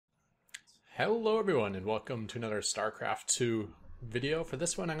Hello everyone and welcome to another Starcraft 2 video. For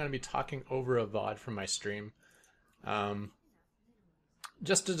this one I'm going to be talking over a VOD from my stream.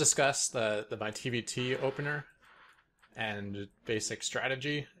 Just to discuss my TVT opener and basic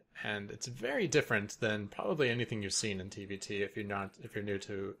strategy, and it's very different than probably anything you've seen in TVT if you're new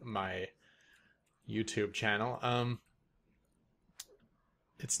to my YouTube channel.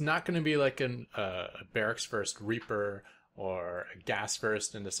 It's not going to be like a barracks first Reaper or a gas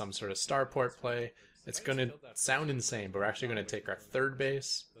first into some sort of starport play. It's going to sound insane, but we're actually going to take our third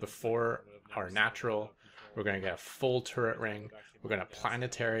base before our natural. We're going to get a full turret ring. We're going to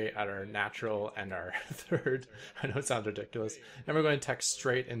planetary at our natural and our third. I know it sounds ridiculous. And we're going to tech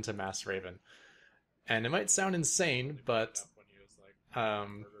straight into Mass Raven. And it might sound insane, but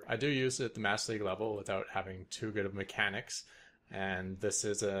I do use it at the Mass League level without having too good of mechanics. And this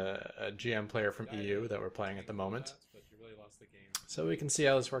is a GM player from EU that we're playing at the moment. So we can see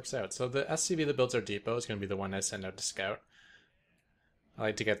how this works out. So the SCV that builds our depot is going to be the one I send out to scout. I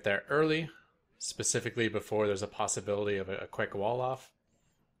like to get there early, specifically before there's a possibility of a quick wall off.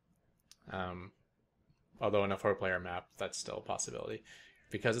 Although in a 4-player map, that's still a possibility.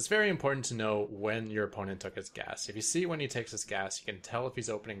 Because it's very important to know when your opponent took his gas. If you see when he takes his gas, you can tell if he's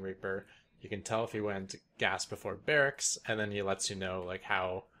opening Reaper. You can tell if he went gas before barracks, and then he lets you know like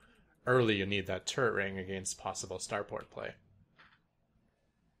how early you need that turret ring against possible starport play.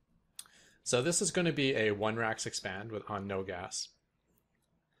 So this is going to be a 1-Rax expand on no gas.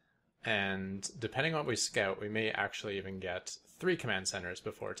 And depending on what we scout, we may actually even get 3 command centers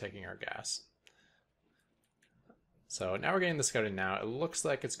before taking our gas. So now we're getting the scouting now. It looks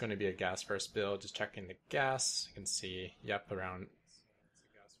like it's going to be a gas first build. Just checking the gas. You can see, yep, around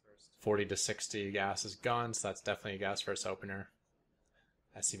 40 to 60 gas is gone, so that's definitely a gas first opener.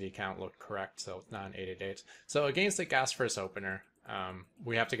 SCV count looked correct, so it's not an 888. So against the gas first opener,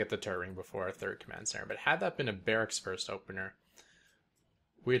 we have to get the turret ring before our third command center. But had that been a barracks first opener,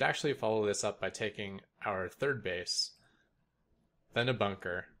 we'd actually follow this up by taking our third base, then a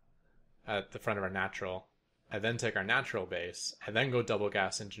bunker at the front of our natural, and then take our natural base, and then go double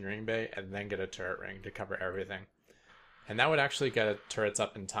gas engineering bay, and then get a turret ring to cover everything. And that would actually get turrets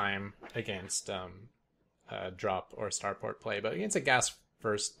up in time against drop or starport play. But against a gas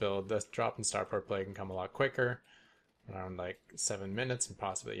first build, the drop and starport play can come a lot quicker, around like 7 minutes and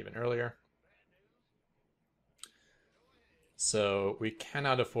possibly even earlier. So we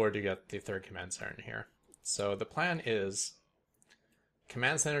cannot afford to get the third command center in here. So the plan is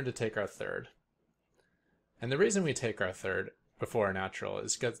command center to take our third. And the reason we take our third before our natural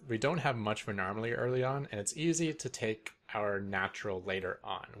is because we don't have much of an armory early on, and it's easy to take our natural later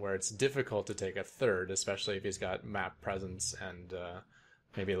on, where it's difficult to take a third, especially if he's got map presence and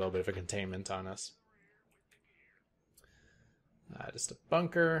maybe a little bit of a containment on us. Just a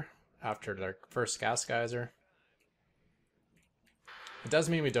bunker after their first gas geyser. It does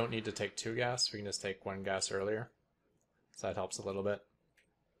mean we don't need to take 2 gas, we can just take 1 gas earlier. So that helps a little bit.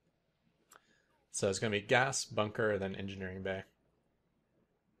 So it's going to be gas, bunker, then engineering bay.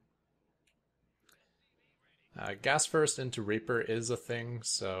 Gas first into Reaper is a thing,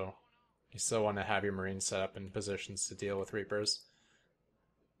 so you still want to have your Marines set up in positions to deal with Reapers.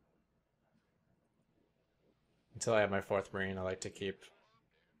 Until I have my 4th Marine, I like to keep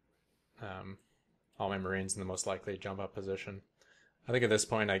all my Marines in the most likely jump up position. I think at this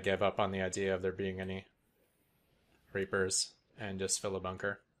point I give up on the idea of there being any Reapers and just fill a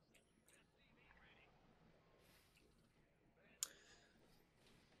bunker.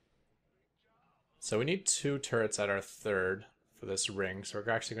 So we need 2 turrets at our third for this ring, so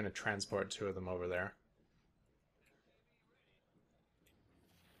we're actually going to transport 2 of them over there.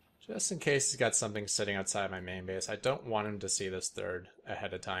 Just in case he's got something sitting outside my main base. I don't want him to see this third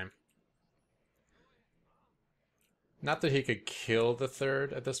ahead of time. Not that he could kill the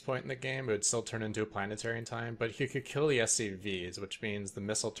third at this point in the game, it would still turn into a planetary in time, but he could kill the SCVs, which means the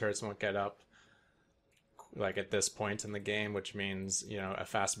missile turrets won't get up like at this point in the game, which means, you know, a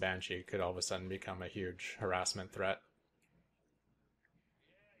fast Banshee could all of a sudden become a huge harassment threat.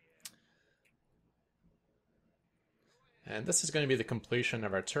 And this is going to be the completion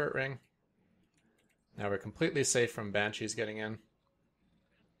of our turret ring. Now we're completely safe from Banshees getting in.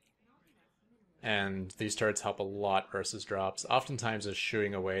 And these turrets help a lot versus drops. Oftentimes it's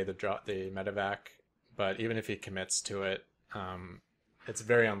shooing away the medevac, but even if he commits to it, it's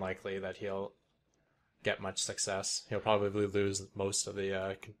very unlikely that he'll get much success. He'll probably lose most of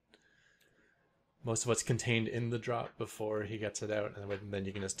what's contained in the drop before he gets it out, and then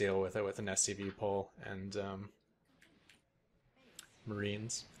you can just deal with it with an SCV pull and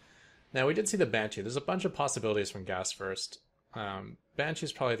Marines. Now we did see the Banshee. There's a bunch of possibilities from gas first.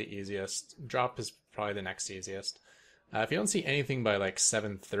 Banshee's probably the easiest. Drop is probably the next easiest. If you don't see anything by like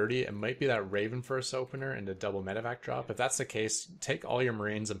 7:30, it might be that Raven first opener and a double medevac drop. If that's the case, take all your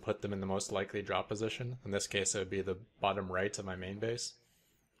Marines and put them in the most likely drop position. In this case, it would be the bottom right of my main base,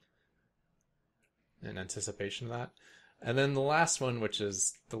 in anticipation of that. And then the last one, which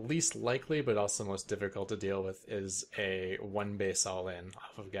is the least likely but also most difficult to deal with, is a one base all in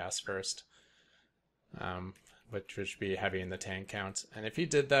off of gas first, which would be heavy in the tank count. And if he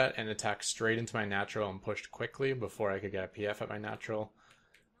did that and attacked straight into my natural and pushed quickly before I could get a PF at my natural,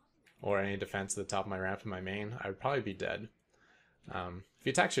 or any defense at the top of my ramp in my main, I would probably be dead. If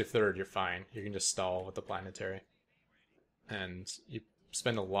he attacks your third, you're fine. You can just stall with the planetary. And you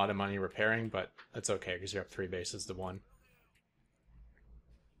spend a lot of money repairing, but it's okay because you're up 3 bases to 1.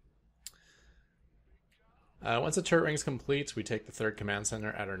 Once the turret ring's complete, we take the third command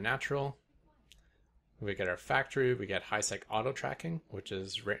center at our natural. We get our factory, we get high-sec auto-tracking, which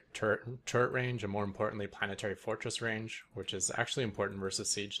is turret range, and more importantly, planetary fortress range, which is actually important versus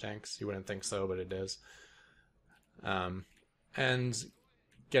siege tanks. You wouldn't think so, but it is. And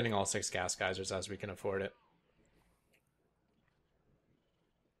getting all 6 gas geysers as we can afford it.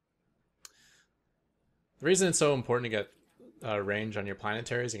 The reason it's so important to get range on your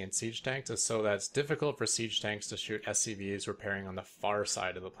planetaries against siege tanks is so that it's difficult for siege tanks to shoot SCVs repairing on the far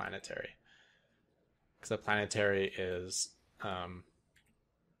side of the planetary. Because the planetary is, 5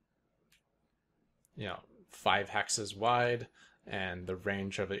 hexes wide, and the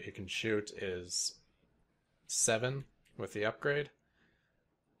range of it you can shoot is 7 with the upgrade.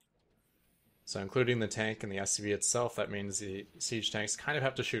 So including the tank and the SCV itself, that means the siege tanks kind of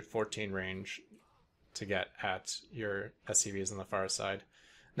have to shoot 14 range to get at your SCVs on the far side.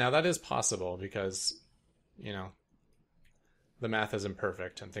 Now that is possible because, the math isn't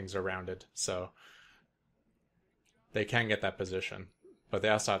perfect and things are rounded, so they can get that position, but they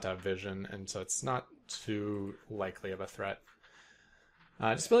also have to have vision, and so it's not too likely of a threat.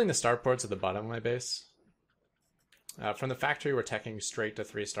 Just building the starports at the bottom of my base. From the factory, we're teching straight to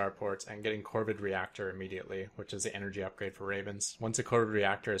 3 starports and getting Corvid Reactor immediately, which is the energy upgrade for Ravens. Once a Corvid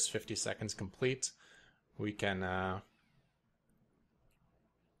Reactor is 50 seconds complete, we can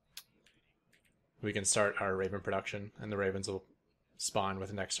start our Raven production, and the Ravens will spawn with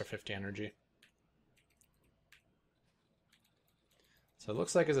an extra 50 energy. So it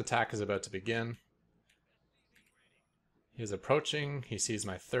looks like his attack is about to begin. He's approaching. He sees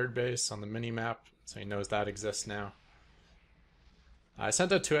my third base on the mini-map, so he knows that exists now. I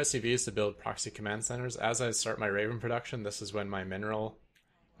sent out 2 SCVs to build proxy command centers. As I start my Raven production, this is when my minerals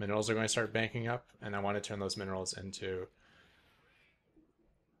are going to start banking up, and I want to turn those minerals into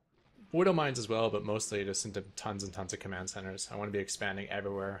Widow Mines as well, but mostly just into tons and tons of command centers. I want to be expanding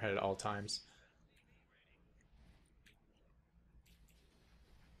everywhere at all times.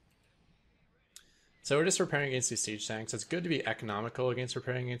 So we're just repairing against these siege tanks. It's good to be economical against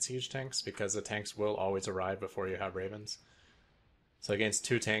repairing against siege tanks because the tanks will always arrive before you have Ravens. So against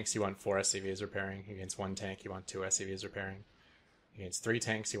 2 tanks, you want 4 SCVs repairing. Against 1 tank, you want 2 SCVs repairing. Against 3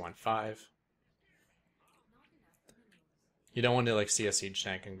 tanks, you want 5. You don't want to see a siege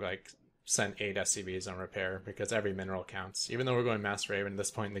tank and send 8 SCVs on repair because every mineral counts. Even though we're going Mass Raven at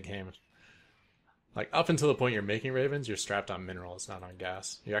this point in the game, up until the point you're making Ravens, you're strapped on minerals, not on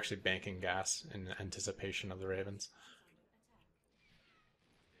gas. You're actually banking gas in anticipation of the Ravens.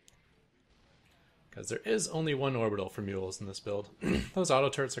 Because there is only 1 orbital for mules in this build. Those auto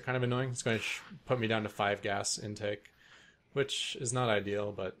turrets are kind of annoying. It's going to put me down to 5 gas intake, which is not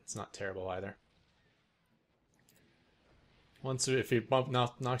ideal, but it's not terrible either. If he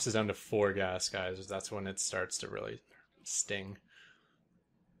knocks us down to 4 gas, guys, that's when it starts to really sting.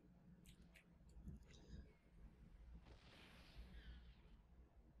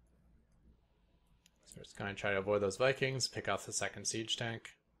 So we're just going to try to avoid those Vikings, pick off the second siege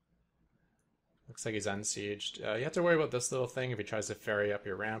tank. Looks like he's unsieged. You have to worry about this little thing if he tries to ferry up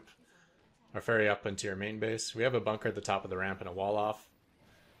your ramp, or ferry up into your main base. We have a bunker at the top of the ramp and a wall off,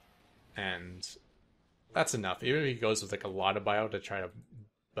 and that's enough. Even if he goes with a lot of bio to try to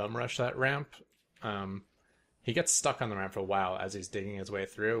bum rush that ramp, he gets stuck on the ramp for a while as he's digging his way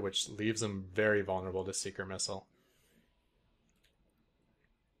through, which leaves him very vulnerable to Seeker Missile.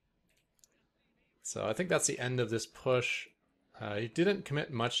 So I think that's the end of this push. He didn't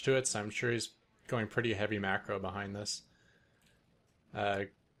commit much to it, so I'm sure he's going pretty heavy macro behind this.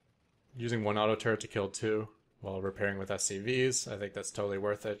 Using 1 auto turret to kill 2 while repairing with SCVs, I think that's totally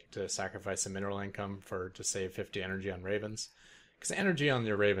worth it to sacrifice some mineral income to save 50 energy on Ravens. Because energy on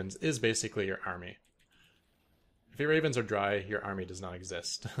your Ravens is basically your army. If your Ravens are dry, your army does not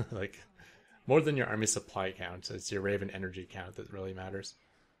exist. more than your army supply count. It's your Raven energy count that really matters.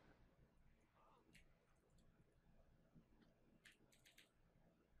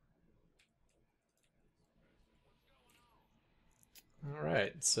 All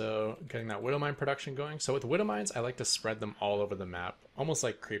right, so getting that Widow Mine production going. So with Widow Mines, I like to spread them all over the map, almost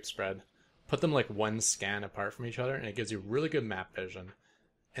like creep spread. Put them like one scan apart from each other, and it gives you really good map vision.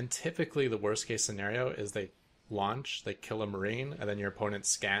 And typically, the worst case scenario is they launch, they kill a Marine, and then your opponent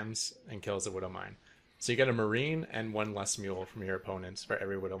scans and kills a Widow Mine. So you get a Marine and one less mule from your opponent for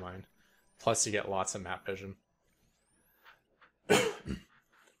every Widow Mine. Plus, you get lots of map vision.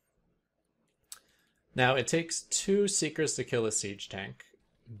 Now, it takes 2 Seekers to kill a Siege Tank,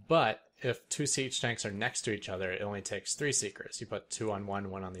 but if 2 Siege Tanks are next to each other, it only takes 3 Seekers. You put 2 on one,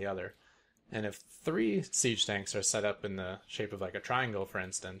 1 on the other. And if 3 Siege Tanks are set up in the shape of like a triangle, for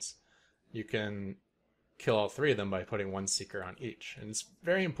instance, you can kill all 3 of them by putting 1 Seeker on each. And it's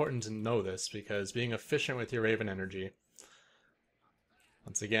very important to know this, because being efficient with your Raven energy,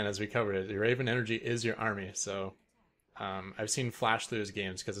 once again, as we covered it, your Raven energy is your army, so I've seen Flash lose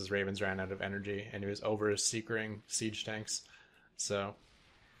games because his Ravens ran out of energy and he was over Seekering Siege Tanks. So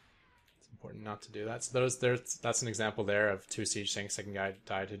it's important not to do that. So that's an example there of 2 Siege Tanks that can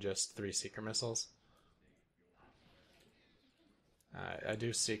die to just 3 Seeker missiles. I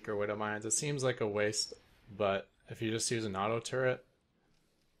do Seeker Widow Mines. It seems like a waste, but if you just use an auto turret,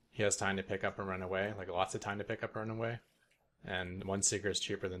 he has time to pick up and run away, like lots of time to pick up and run away. And 1 Seeker is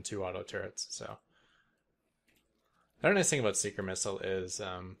cheaper than 2 auto turrets, so. The other nice thing about Seeker Missile is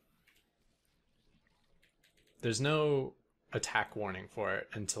there's no attack warning for it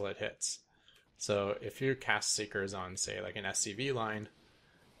until it hits. So if you cast Seekers on, say, like an SCV line,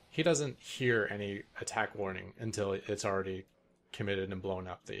 he doesn't hear any attack warning until it's already committed and blown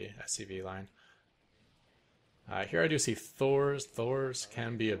up the SCV line. Here I do see Thors. Thors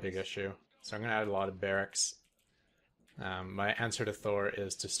can be a big issue, so I'm going to add a lot of barracks. My answer to Thor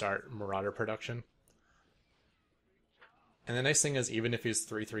is to start Marauder production. And the nice thing is, even if he's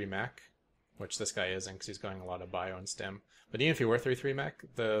 3-3 mech, which this guy isn't because he's going a lot of bio and stim, but even if he were 3-3 mech,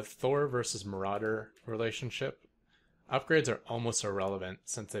 the Thor versus Marauder relationship, upgrades are almost irrelevant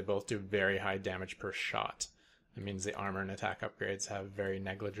since they both do very high damage per shot. It means the armor and attack upgrades have very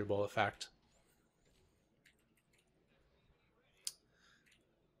negligible effect.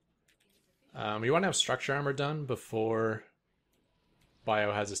 We want to have structure armor done before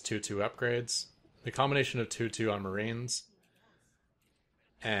bio has his 2-2 upgrades. The combination of 2-2 on Marines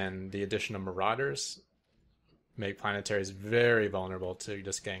and the addition of Marauders make Planetaries very vulnerable to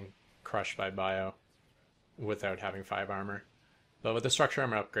just getting crushed by bio without having 5 armor. But with the structure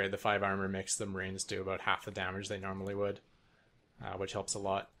armor upgrade, the 5 armor makes the Marines do about half the damage they normally would, which helps a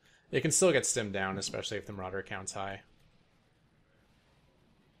lot. It can still get stimmed down, especially if the Marauder count's high.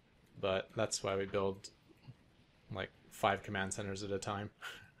 But that's why we build like 5 command centers at a time,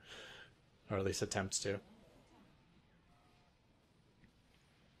 or at least attempts to.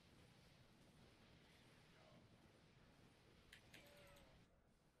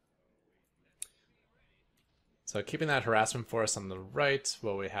 So keeping that harassment force on the right,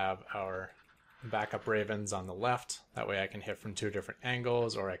 while we have our backup Ravens on the left. That way I can hit from 2 different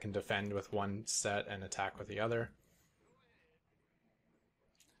angles, or I can defend with one set and attack with the other.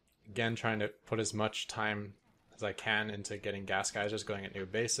 Again, trying to put as much time as I can into getting gas geysers going at new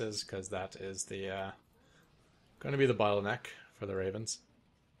bases, because that is the going to be the bottleneck for the Ravens.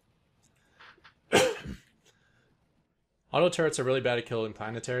 Auto turrets are really bad at killing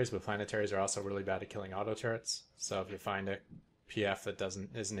planetaries, but planetaries are also really bad at killing auto turrets. So if you find a PF that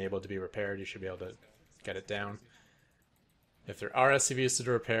isn't able to be repaired, you should be able to get it down. If there are SCVs to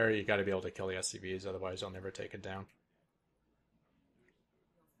repair, you got to be able to kill the SCVs, otherwise you'll never take it down.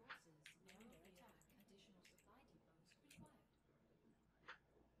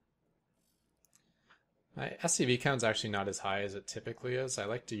 My SCV count's actually not as high as it typically is. I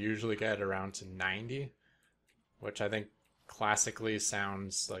like to usually get around to 90, which I think classically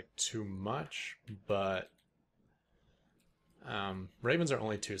sounds like too much, but Ravens are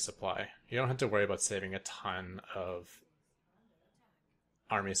only 2 supply. You don't have to worry about saving a ton of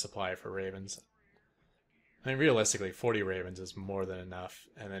army supply for Ravens. I mean, realistically, 40 Ravens is more than enough,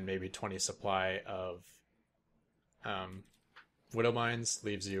 and then maybe 20 supply of Widow Mines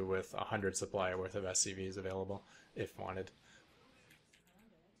leaves you with 100 supply worth of SCVs available, if wanted.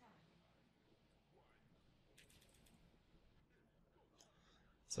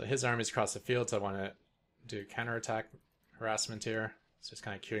 So his army's across the field, so I want to do counterattack harassment here. So just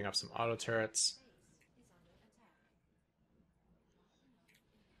kind of queuing up some auto turrets.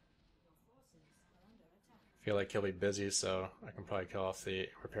 Feel like he'll be busy, so I can probably kill off the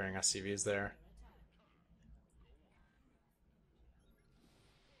repairing SCVs there.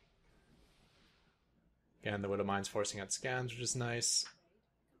 Again, the Widow Mine's forcing out scans, which is nice.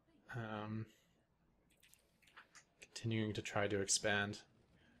 Continuing to try to expand.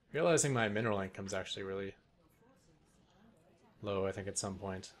 Realizing my mineral income's actually really low, I think, at some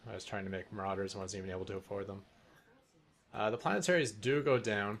point. I was trying to make Marauders and wasn't even able to afford them. The planetaries do go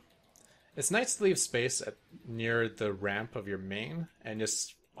down. It's nice to leave space near the ramp of your main, and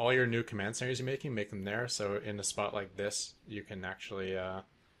just all your new command centers you're making, make them there, so in a spot like this, you can actually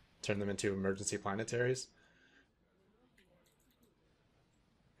turn them into emergency planetaries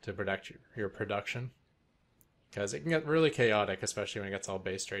to protect your production. Because it can get really chaotic, especially when it gets all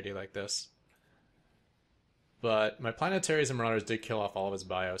base tradey like this. But my planetaries and Marauders did kill off all of his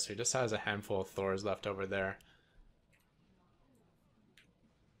bio, so he just has a handful of Thors left over there.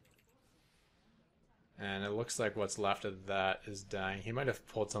 And it looks like what's left of that is dying. He might have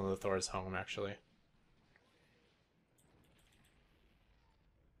pulled some of the Thors home, actually.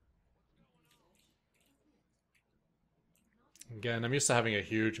 Again, I'm used to having a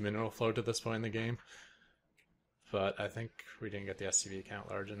huge mineral flow to this point in the game. But I think we didn't get the SCV count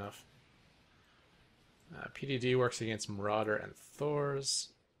large enough. PDD works against Marauder and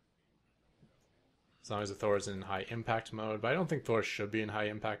Thors. As long as the Thor's in high impact mode. But I don't think Thor should be in high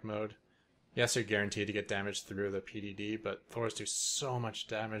impact mode. Yes, you're guaranteed to get damage through the PDD, but Thors do so much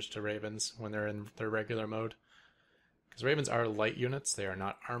damage to Ravens when they're in their regular mode. Because Ravens are light units, they are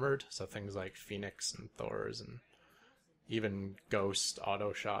not armored, so things like Phoenix and Thors and even Ghost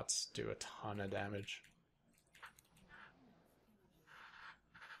auto shots do a ton of damage.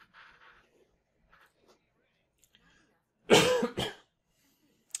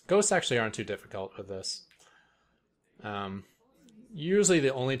 Ghosts actually aren't too difficult with this. Usually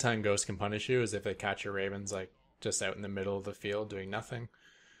the only time Ghosts can punish you is if they catch your Ravens like just out in the middle of the field doing nothing.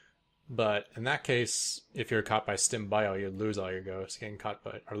 But in that case, if you're caught by Stim Bio, you lose all your Ghosts. Getting caught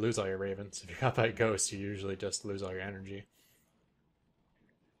by, or lose all your Ravens. If you're caught by Ghosts, you usually just lose all your energy.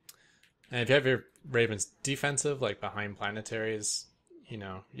 And if you have your Ravens defensive, like behind planetaries, you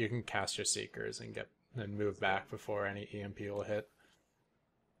know, you can cast your Seekers and move back before any EMP will hit.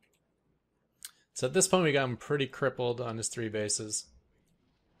 So at this point, we got him pretty crippled on his 3 bases.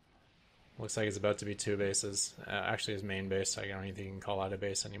 Looks like it's about to be 2 bases. Actually, his main base, so I don't even think he can call out a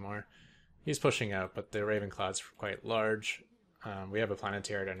base anymore. He's pushing out, but the Ravenclad's quite large. We have a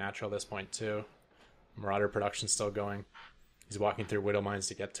planetary at our natural at this point, too. Marauder production's still going. He's walking through Widow Mines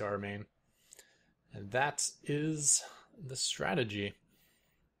to get to our main. And that is the strategy.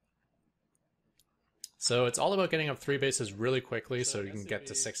 So it's all about getting up 3 bases really quickly so you can get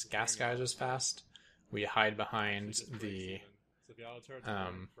to 6 gas geysers fast. We hide behind the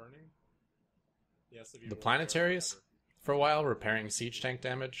planetaries for a while, repairing siege tank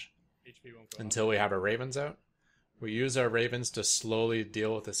damage until we have our Ravens out. We use our Ravens to slowly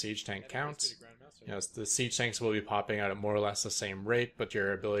deal with the siege tank count. You know, the siege tanks will be popping out at more or less the same rate, but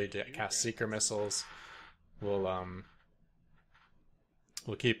your ability to cast Seeker missiles will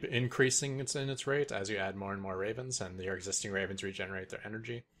keep increasing in its rate as you add more and more Ravens, and your existing Ravens regenerate their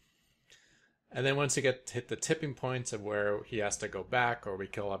energy. And then once you hit the tipping point of where he has to go back, or we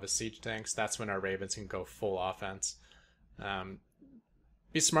kill off his siege tanks, that's when our Ravens can go full offense.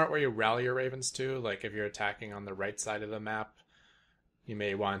 Be smart where you rally your Ravens to. Like if you're attacking on the right side of the map, you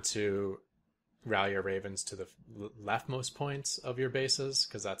may want to rally your Ravens to the leftmost points of your bases,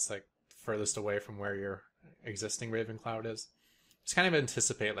 because that's like furthest away from where your existing Ravencloud is. Just kind of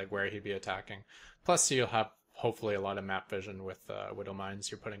anticipate like where he'd be attacking. Plus you'll have hopefully a lot of map vision with Widow Mines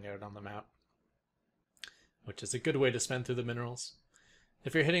you're putting out on the map, which is a good way to spend through the minerals.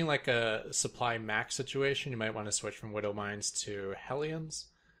 If you're hitting like a supply max situation, you might want to switch from Widow Mines to Hellions.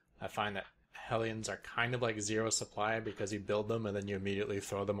 I find that Hellions are kind of like zero supply because you build them and then you immediately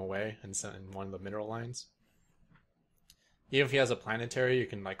throw them away and send in one of the mineral lines. Even if he has a planetary, you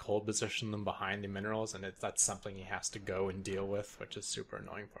can like hold position them behind the minerals, and that's something he has to go and deal with, which is super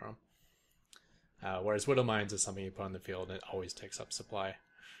annoying for him. Whereas Widow Mines is something you put on the field and it always takes up supply,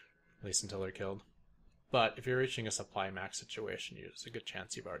 at least until they're killed. But if you're reaching a supply max situation, there's a good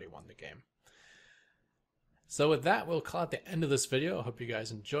chance you've already won the game. So with that, we'll call it the end of this video. I hope you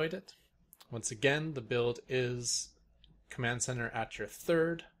guys enjoyed it. Once again, the build is Command Center at your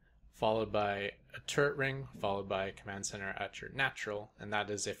 3rd, followed by a turret ring, followed by Command Center at your natural, and that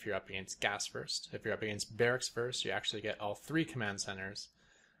is if you're up against gas first. If you're up against barracks first, you actually get all 3 Command Centers,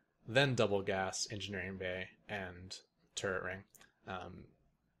 then double gas, engineering bay, and turret ring.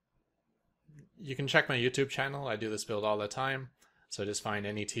 You can check my YouTube channel. I do this build all the time, so just find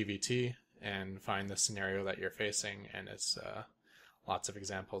any TVT and find the scenario that you're facing, and it's lots of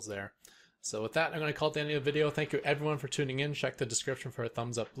examples there. So with that, I'm going to call it the end of the video. Thank you everyone for tuning in. Check the description for a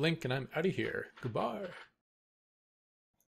thumbs up link, and I'm out of here. Goodbye.